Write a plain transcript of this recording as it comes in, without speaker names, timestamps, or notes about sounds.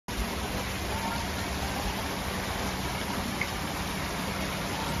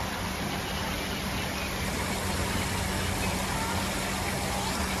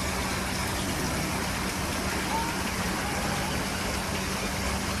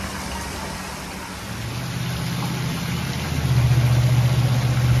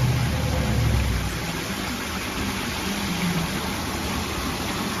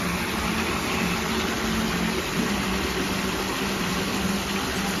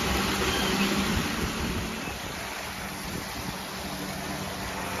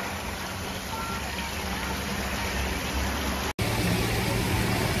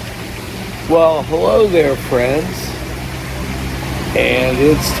Well, hello there, friends. And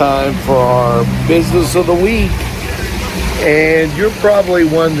it's time for our business of the week. And you're probably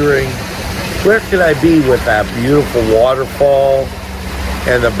wondering, where could I be with that beautiful waterfall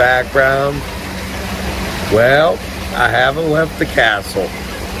in the background? Well, I haven't left the castle.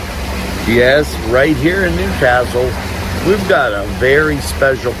 Yes, right here in Newcastle, we've got a very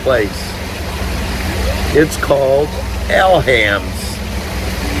special place. It's called Elham's.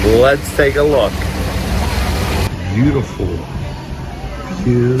 Let's take a look. Beautiful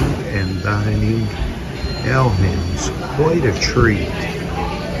view and dining. Elham's, quite a treat.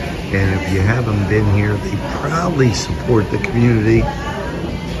 And if you haven't been here, they proudly support the community.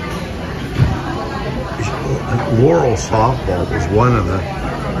 Laurel softball was one of the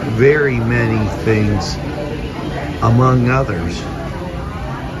very many things, among others.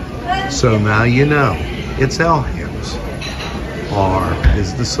 So now you know, it's Elham's, our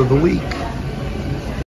business of the week.